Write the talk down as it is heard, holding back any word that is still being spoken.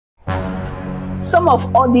some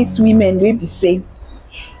of all these women will be say,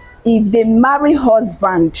 if they marry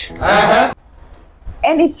husband,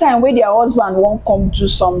 anytime when their husband won't come do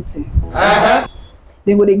something,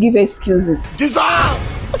 they go they give excuses.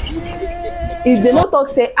 If they not talk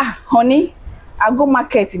say, honey, I go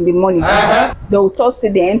market in the morning, they will talk say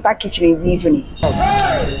they enter kitchen in the evening.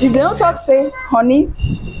 If they don't talk say, honey,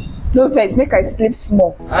 no vex, make I sleep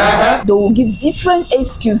small, they will give different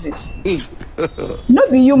excuses. No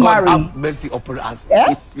be you marry. Mercy upon us.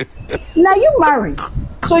 Now you marry,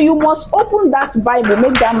 so you must open that Bible,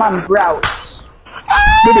 make that man browse.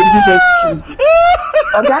 They give excuses.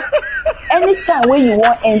 Okay? Anytime when you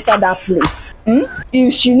want enter that place,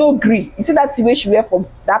 if she no agree, you see that way she wear for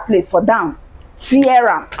that place for down.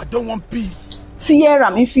 Sierra. I don't want peace.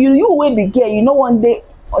 Sierra. If you will be gay, you know one day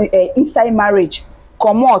inside marriage,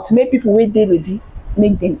 come out, make people wait there ready,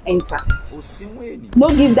 make them enter. No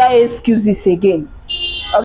give that excuses again.